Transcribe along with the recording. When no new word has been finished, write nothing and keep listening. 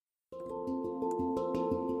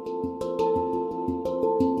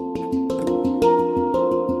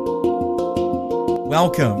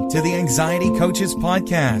Welcome to the Anxiety Coaches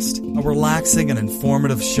Podcast, a relaxing and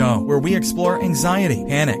informative show where we explore anxiety,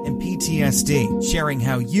 panic, and PTSD, sharing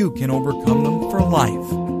how you can overcome them for life.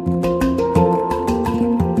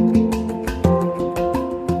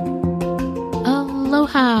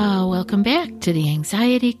 Aloha! Welcome back to the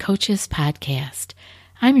Anxiety Coaches Podcast.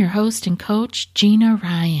 I'm your host and coach, Gina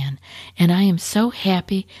Ryan, and I am so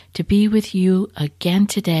happy to be with you again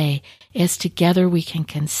today as together we can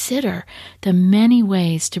consider the many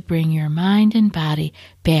ways to bring your mind and body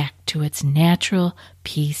back to its natural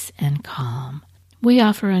peace and calm. We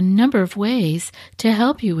offer a number of ways to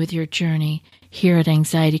help you with your journey here at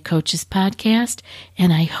Anxiety Coaches Podcast,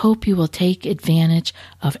 and I hope you will take advantage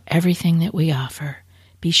of everything that we offer.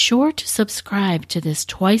 Be sure to subscribe to this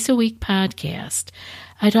twice-a-week podcast.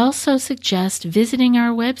 I'd also suggest visiting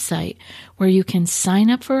our website where you can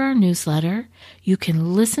sign up for our newsletter, you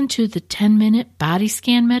can listen to the 10-minute body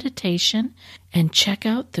scan meditation, and check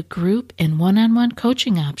out the group and one-on-one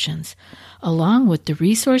coaching options, along with the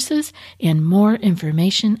resources and more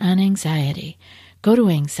information on anxiety. Go to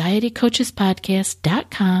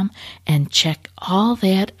anxietycoachespodcast.com and check all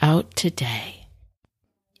that out today.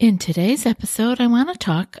 In today's episode, I want to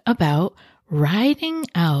talk about riding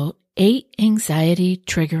out 8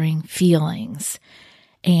 anxiety-triggering feelings.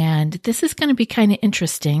 And this is going to be kind of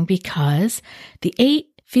interesting because the 8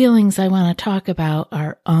 feelings I want to talk about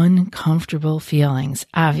are uncomfortable feelings,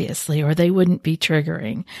 obviously, or they wouldn't be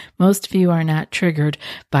triggering. Most of you are not triggered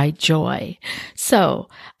by joy. So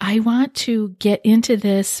I want to get into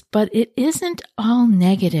this, but it isn't all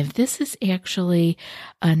negative. This is actually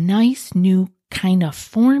a nice new kind of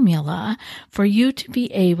formula for you to be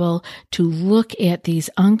able to look at these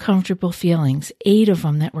uncomfortable feelings, 8 of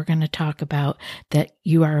them that we're going to talk about that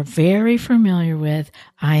you are very familiar with,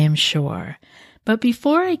 I am sure. But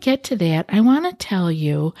before I get to that, I want to tell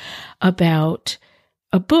you about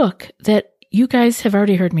a book that you guys have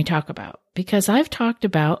already heard me talk about, because I've talked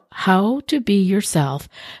about How to Be Yourself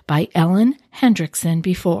by Ellen Hendrickson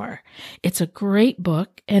before. It's a great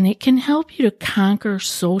book, and it can help you to conquer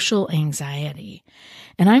social anxiety.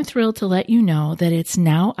 And I'm thrilled to let you know that it's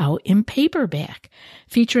now out in paperback,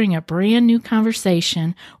 featuring a brand new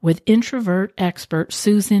conversation with introvert expert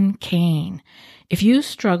Susan Cain. If you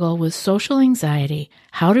struggle with social anxiety,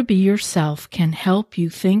 How to Be Yourself can help you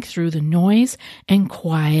think through the noise and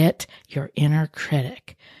quiet your inner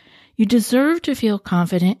critic. You deserve to feel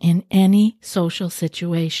confident in any social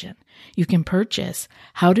situation. You can purchase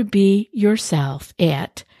How to Be Yourself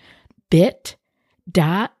at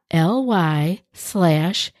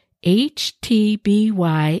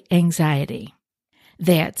bit.ly/HTBY anxiety.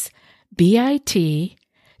 That's bit.ly/HTBY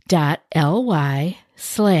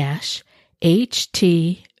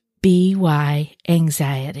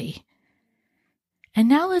anxiety. And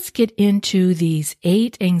now let's get into these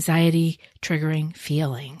 8 anxiety triggering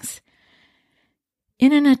feelings.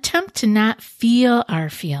 In an attempt to not feel our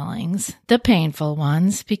feelings, the painful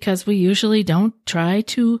ones, because we usually don't try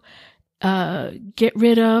to get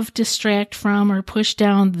rid of, distract from, or push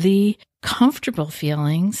down the comfortable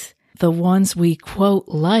feelings, the ones we quote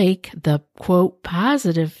like, the quote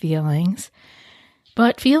positive feelings.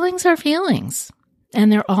 But feelings are feelings,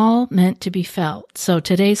 and they're all meant to be felt. So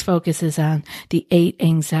today's focus is on the 8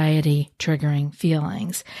 anxiety triggering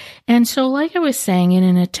feelings. And so like I was saying, in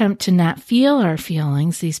an attempt to not feel our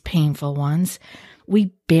feelings, these painful ones,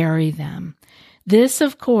 we bury them. This,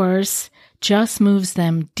 of course, just moves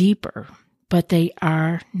them deeper, but they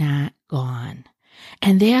are not gone.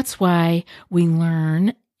 And that's why we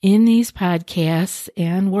learn in these podcasts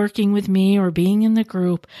and working with me or being in the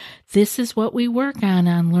group, this is what we work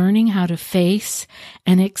on learning how to face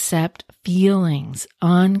and accept feelings,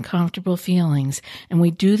 uncomfortable feelings. And we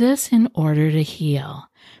do this in order to heal,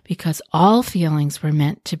 because all feelings were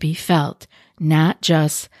meant to be felt, not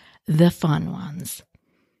just the fun ones.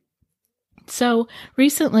 So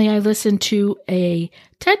recently I listened to a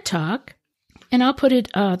TED Talk, and I'll put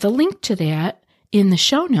the link to that in the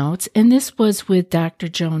show notes, and this was with Dr.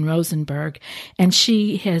 Joan Rosenberg, and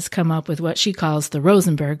she has come up with what she calls the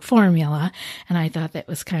Rosenberg formula, and I thought that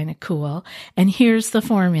was kind of cool. And here's the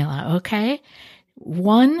formula, okay?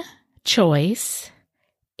 1 choice,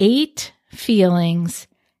 8 feelings,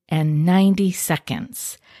 and 90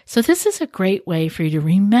 seconds. So this is a great way for you to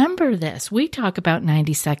remember this. We talk about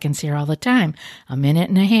 90 seconds here all the time, a minute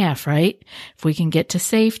and a half, right? If we can get to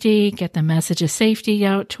safety, get the message of safety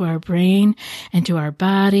out to our brain and to our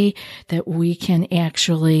body, that we can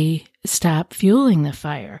actually stop fueling the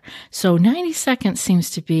fire. So 90 seconds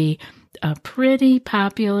seems to be a pretty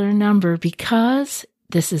popular number because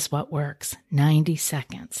this is what works, 90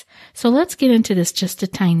 seconds. So let's get into this just a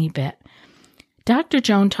tiny bit. Dr.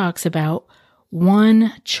 Joan talks about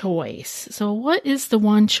one choice. So what is the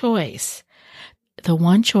one choice? The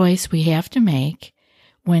one choice we have to make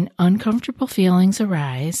when uncomfortable feelings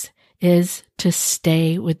arise is to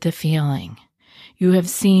stay with the feeling. You have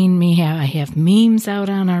seen me, I have memes out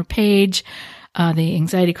on our page, the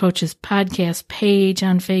Anxiety Coaches podcast page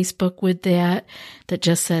on Facebook with that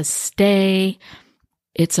just says stay.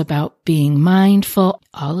 It's about being mindful.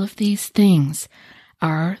 All of these things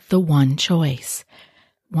are the one choice.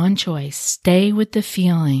 One choice. Stay with the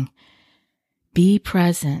feeling. Be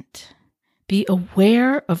present. Be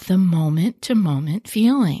aware of the moment-to-moment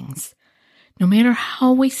feelings. No matter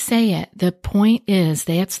how we say it, the point is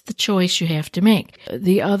that's the choice you have to make.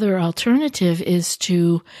 The other alternative is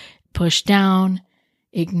to push down,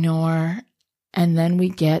 ignore, and then we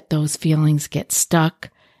get those feelings get stuck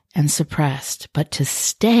and suppressed. But to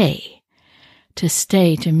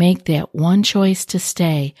make that one choice to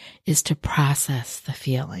stay is to process the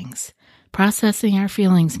feelings. Processing our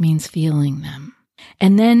feelings means feeling them.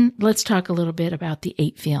 And then let's talk a little bit about the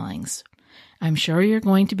 8 feelings. I'm sure you're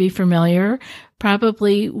going to be familiar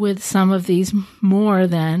probably with some of these more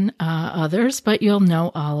than others, but you'll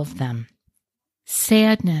know all of them.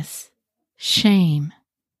 Sadness, shame,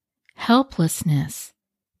 helplessness,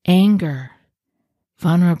 anger,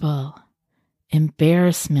 vulnerable,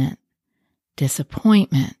 embarrassment,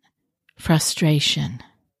 disappointment, frustration.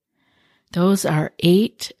 Those are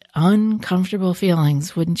 8 uncomfortable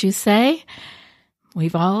feelings, wouldn't you say?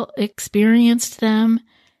 We've all experienced them,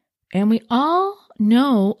 and we all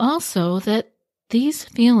know also that these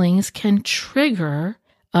feelings can trigger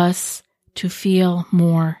us to feel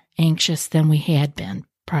more anxious than we had been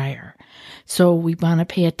prior. So we want to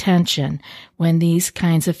pay attention when these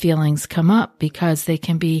kinds of feelings come up, because they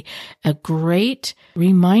can be a great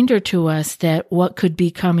reminder to us that what could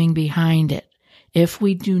be coming behind it if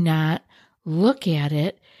we do not look at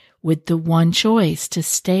it with the one choice to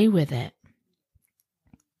stay with it.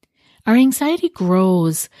 Our anxiety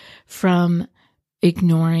grows from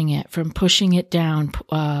ignoring it, from pushing it down,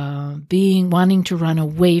 wanting to run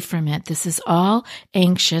away from it. This is all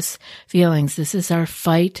anxious feelings. This is our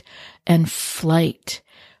fight and flight.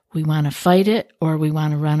 We want to fight it or we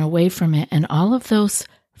want to run away from it. And all of those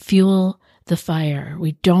fuel the fire.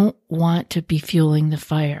 We don't want to be fueling the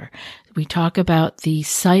fire. We talk about the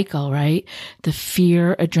cycle, right? The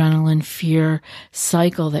fear, adrenaline, fear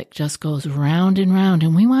cycle that just goes round and round.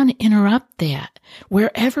 And we want to interrupt that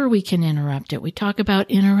wherever we can interrupt it. We talk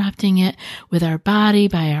about interrupting it with our body,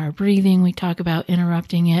 by our breathing. We talk about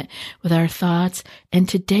interrupting it with our thoughts. And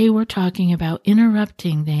today we're talking about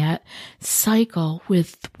interrupting that cycle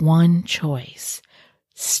with one choice,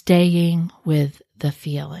 staying with the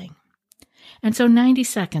feeling. And so 90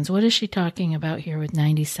 seconds, what is she talking about here with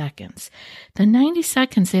 90 seconds? The 90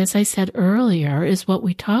 seconds, as I said earlier, is what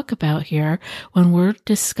we talk about here when we're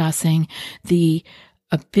discussing the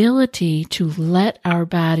ability to let our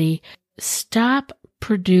body stop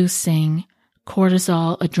producing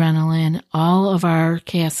cortisol, adrenaline, all of our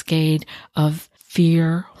cascade of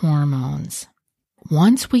fear hormones.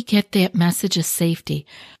 Once we get that message of safety,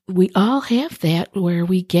 we all have that where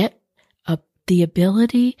we get the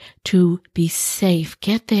ability to be safe.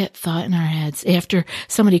 Get that thought in our heads after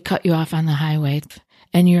somebody cut you off on the highway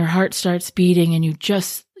and your heart starts beating and you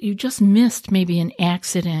just missed maybe an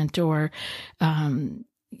accident or, something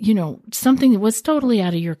that was totally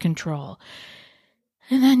out of your control.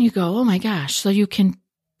 And then you go, oh my gosh. So you can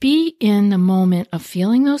be in the moment of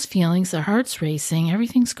feeling those feelings, the heart's racing,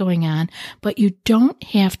 everything's going on, but you don't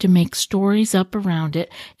have to make stories up around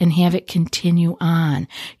it and have it continue on.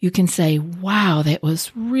 You can say, wow, that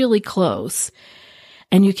was really close.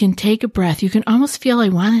 And you can take a breath. You can almost feel I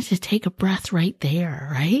wanted to take a breath right there,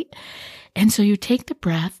 right? And so you take the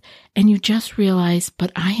breath and you just realize,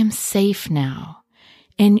 but I am safe now.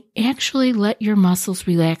 And actually let your muscles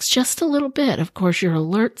relax just a little bit. Of course, you're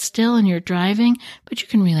alert still and you're driving, but you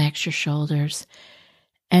can relax your shoulders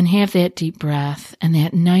and have that deep breath and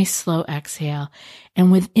that nice slow exhale.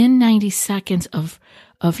 And within 90 seconds of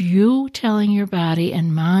you telling your body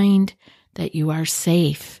and mind that you are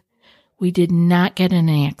safe, we did not get in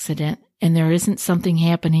an accident, and there isn't something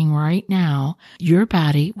happening right now, your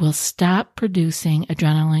body will stop producing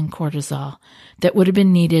adrenaline, cortisol that would have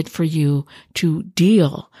been needed for you to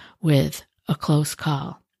deal with a close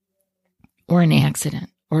call or an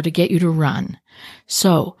accident or to get you to run.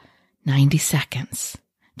 So 90 seconds,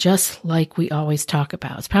 just like we always talk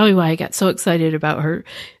about. It's probably why I got so excited about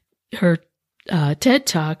her TED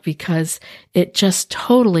Talk, because it just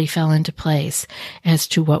totally fell into place as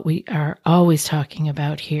to what we are always talking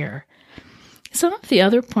about here. Some of the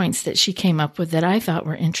other points that she came up with that I thought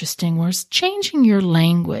were interesting was changing your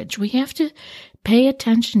language. We have to pay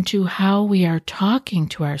attention to how we are talking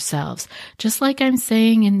to ourselves. Just like I'm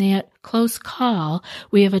saying in that close call,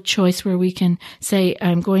 we have a choice where we can say,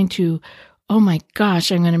 oh my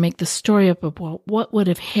gosh, I'm going to make the story up about what would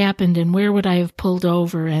have happened and where would I have pulled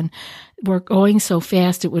over, and we're going so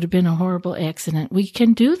fast it would have been a horrible accident. We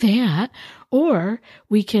can do that, or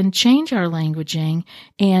we can change our languaging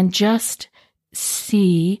and just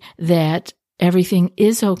see that everything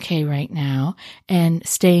is okay right now and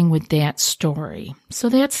staying with that story. So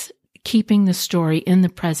that's keeping the story in the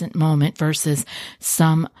present moment versus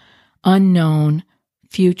some unknown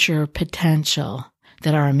future potential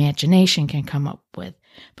that our imagination can come up with.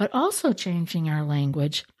 But also changing our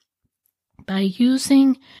language by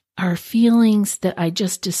using our feelings that I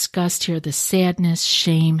just discussed here, the sadness,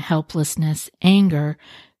 shame, helplessness, anger,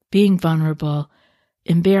 being vulnerable,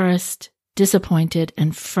 embarrassed, disappointed,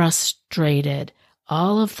 and frustrated.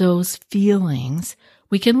 All of those feelings,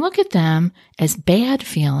 we can look at them as bad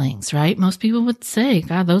feelings, right? Most people would say,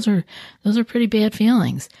 God, those are pretty bad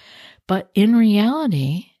feelings. But in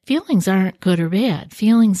reality, feelings aren't good or bad.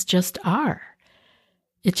 Feelings just are.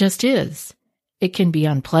 It just is. It can be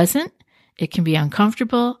unpleasant. It can be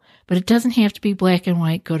uncomfortable, but it doesn't have to be black and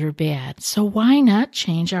white, good or bad. So why not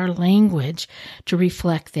change our language to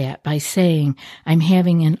reflect that by saying, I'm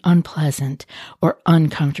having an unpleasant or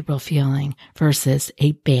uncomfortable feeling versus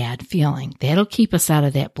a bad feeling. That'll keep us out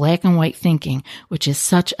of that black and white thinking, which is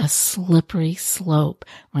such a slippery slope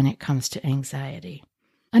when it comes to anxiety.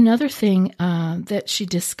 Another thing that she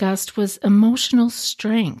discussed was emotional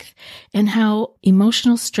strength and how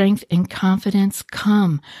emotional strength and confidence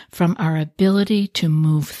come from our ability to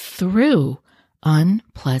move through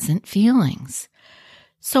unpleasant feelings.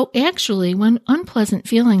 So actually, when unpleasant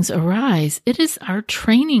feelings arise, it is our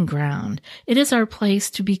training ground. It is our place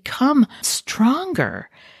to become stronger.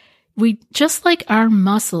 We, just like our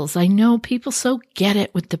muscles, I know people so get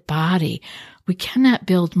it with the body. We cannot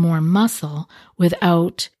build more muscle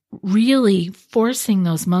without really forcing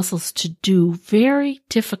those muscles to do very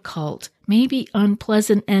difficult, maybe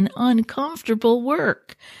unpleasant and uncomfortable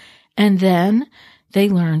work. And then they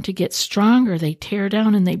learn to get stronger. They tear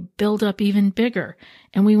down and they build up even bigger.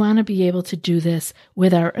 And we want to be able to do this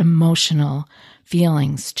with our emotional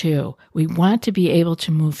feelings too. We want to be able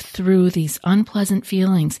to move through these unpleasant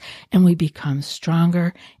feelings, and we become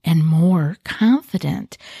stronger and more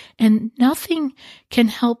confident. And nothing can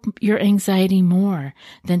help your anxiety more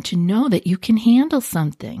than to know that you can handle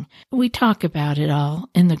something. We talk about it all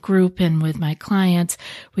in the group and with my clients.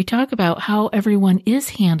 We talk about how everyone is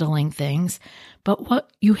handling things, but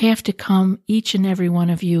what you have to come, each and every one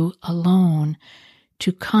of you alone,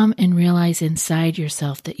 to come and realize inside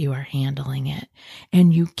yourself that you are handling it.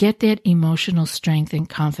 And you get that emotional strength and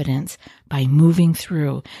confidence by moving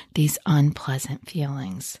through these unpleasant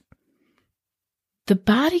feelings. The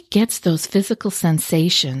body gets those physical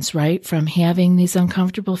sensations, right, from having these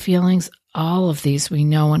uncomfortable feelings. All of these we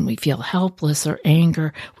know when we feel helpless or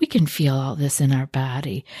anger. We can feel all this in our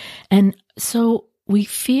body. And so we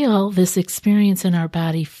feel this experience in our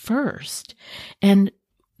body first. And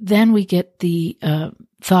then we get the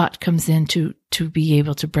thought comes in to be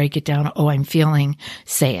able to break it down. Oh, I'm feeling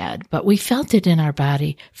sad. But we felt it in our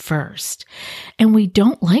body first. And we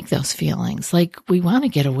don't like those feelings. Like, we want to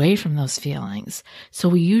get away from those feelings. So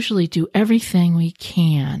we usually do everything we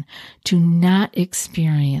can to not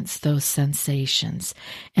experience those sensations.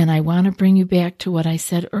 And I want to bring you back to what I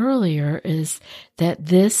said earlier, is that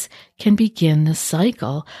this can begin the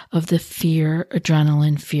cycle of the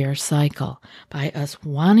adrenaline fear cycle by us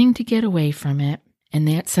wanting to get away from it. And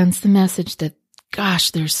that sends the message that,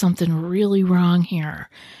 gosh, there's something really wrong here.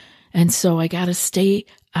 And so I got to stay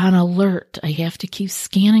on alert. I have to keep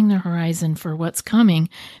scanning the horizon for what's coming,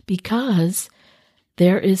 because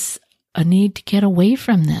there is a need to get away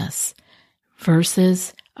from this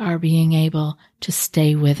versus our being able to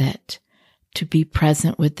stay with it, to be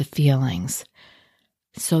present with the feelings.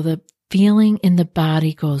 So the feeling in the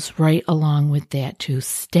body goes right along with that, to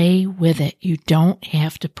stay with it. You don't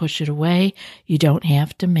have to push it away. You don't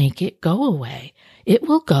have to make it go away. It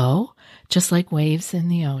will go, just like waves in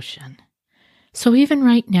the ocean. So even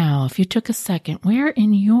right now, if you took a second, where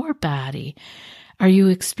in your body are you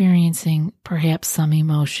experiencing perhaps some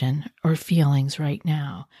emotion or feelings right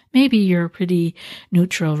now? Maybe you're pretty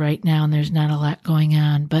neutral right now and there's not a lot going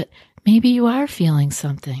on, but maybe you are feeling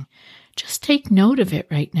something. Just take note of it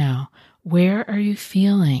right now. Where are you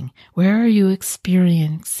feeling? Where are you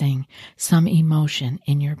experiencing some emotion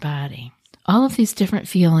in your body? All of these different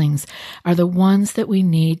feelings are the ones that we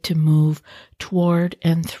need to move toward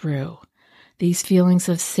and through. These feelings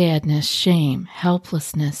of sadness, shame,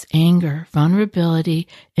 helplessness, anger, vulnerability,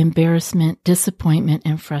 embarrassment, disappointment,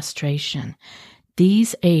 and frustration.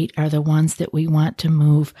 These 8 are the ones that we want to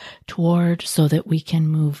move toward so that we can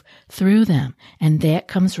move through them. And that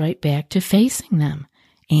comes right back to facing them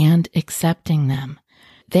and accepting them.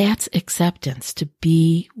 That's acceptance, to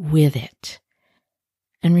be with it.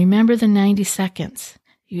 And remember the 90 seconds.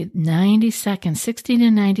 90 seconds, 60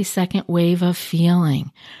 to 90 second wave of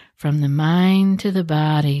feeling from the mind to the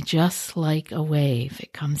body, just like a wave.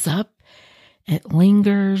 It comes up, it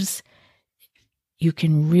lingers, you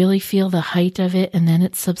can really feel the height of it, and then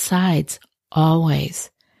it subsides.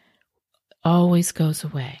 Always goes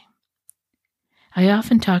away. I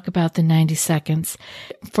often talk about the 90 seconds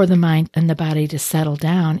for the mind and the body to settle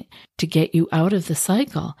down, to get you out of the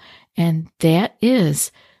cycle. And that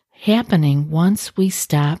is happening once we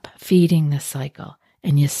stop feeding the cycle.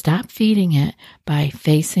 And you stop feeding it by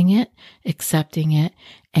facing it, accepting it,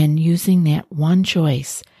 and using that one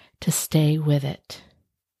choice to stay with it.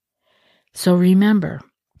 So remember,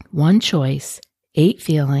 one choice, 8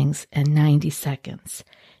 feelings, and 90 seconds.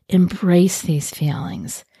 Embrace these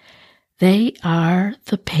feelings. They are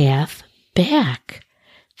the path back.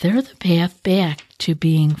 They're the path back to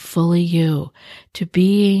being fully you, to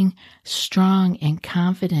being strong and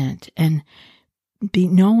confident, and be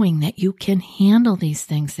knowing that you can handle these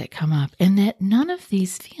things that come up, and that none of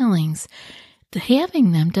these feelings,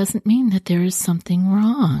 having them doesn't mean that there is something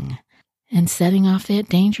wrong. And setting off that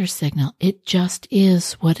danger signal, it just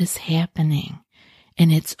is what is happening.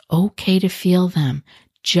 And it's okay to feel them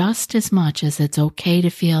just as much as it's okay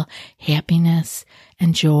to feel happiness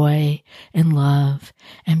and joy and love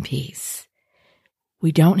and peace.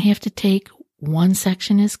 We don't have to take one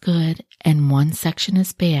section as good and one section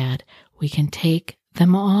as bad. We can take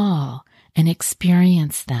them all and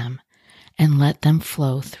experience them and let them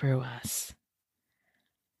flow through us.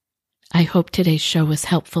 I hope today's show was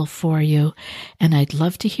helpful for you, and I'd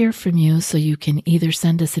love to hear from you, so you can either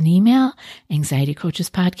send us an email,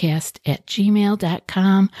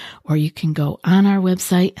 anxietycoachespodcast@gmail.com, or you can go on our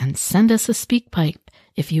website and send us a SpeakPipe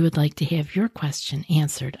if you would like to have your question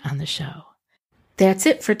answered on the show. That's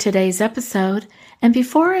it for today's episode. And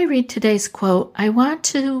before I read today's quote, I want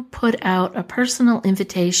to put out a personal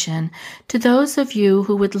invitation to those of you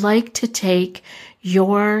who would like to take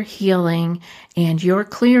your healing and your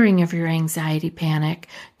clearing of your anxiety panic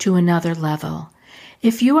to another level.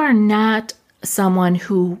 If you are not someone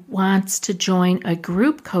who wants to join a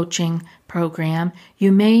group coaching program,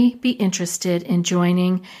 you may be interested in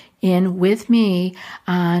joining in with me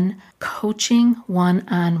on Coaching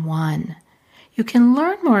One-on-One. You can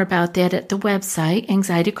learn more about that at the website,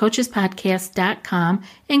 anxietycoachespodcast.com,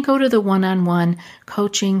 and go to the one-on-one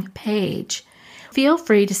coaching page. Feel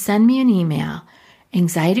free to send me an email,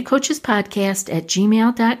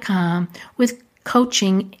 anxietycoachespodcast@gmail.com, with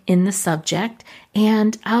coaching in the subject,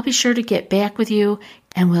 and I'll be sure to get back with you,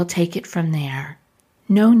 and we'll take it from there.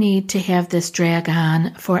 No need to have this drag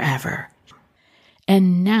on forever.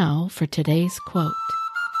 And now for today's quote.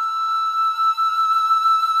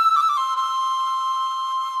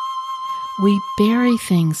 We bury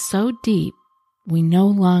things so deep, we no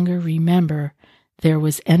longer remember there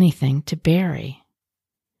was anything to bury.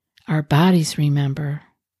 Our bodies remember.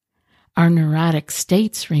 Our neurotic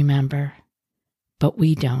states remember. But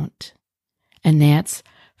we don't. And that's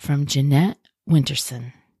from Jeanette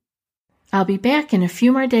Winterson. I'll be back in a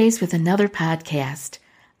few more days with another podcast.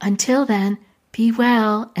 Until then, be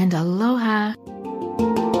well and aloha.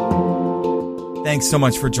 Thanks so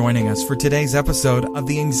much for joining us for today's episode of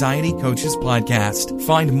the Anxiety Coaches Podcast.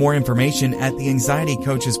 Find more information at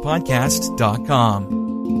theanxietycoachespodcast.com.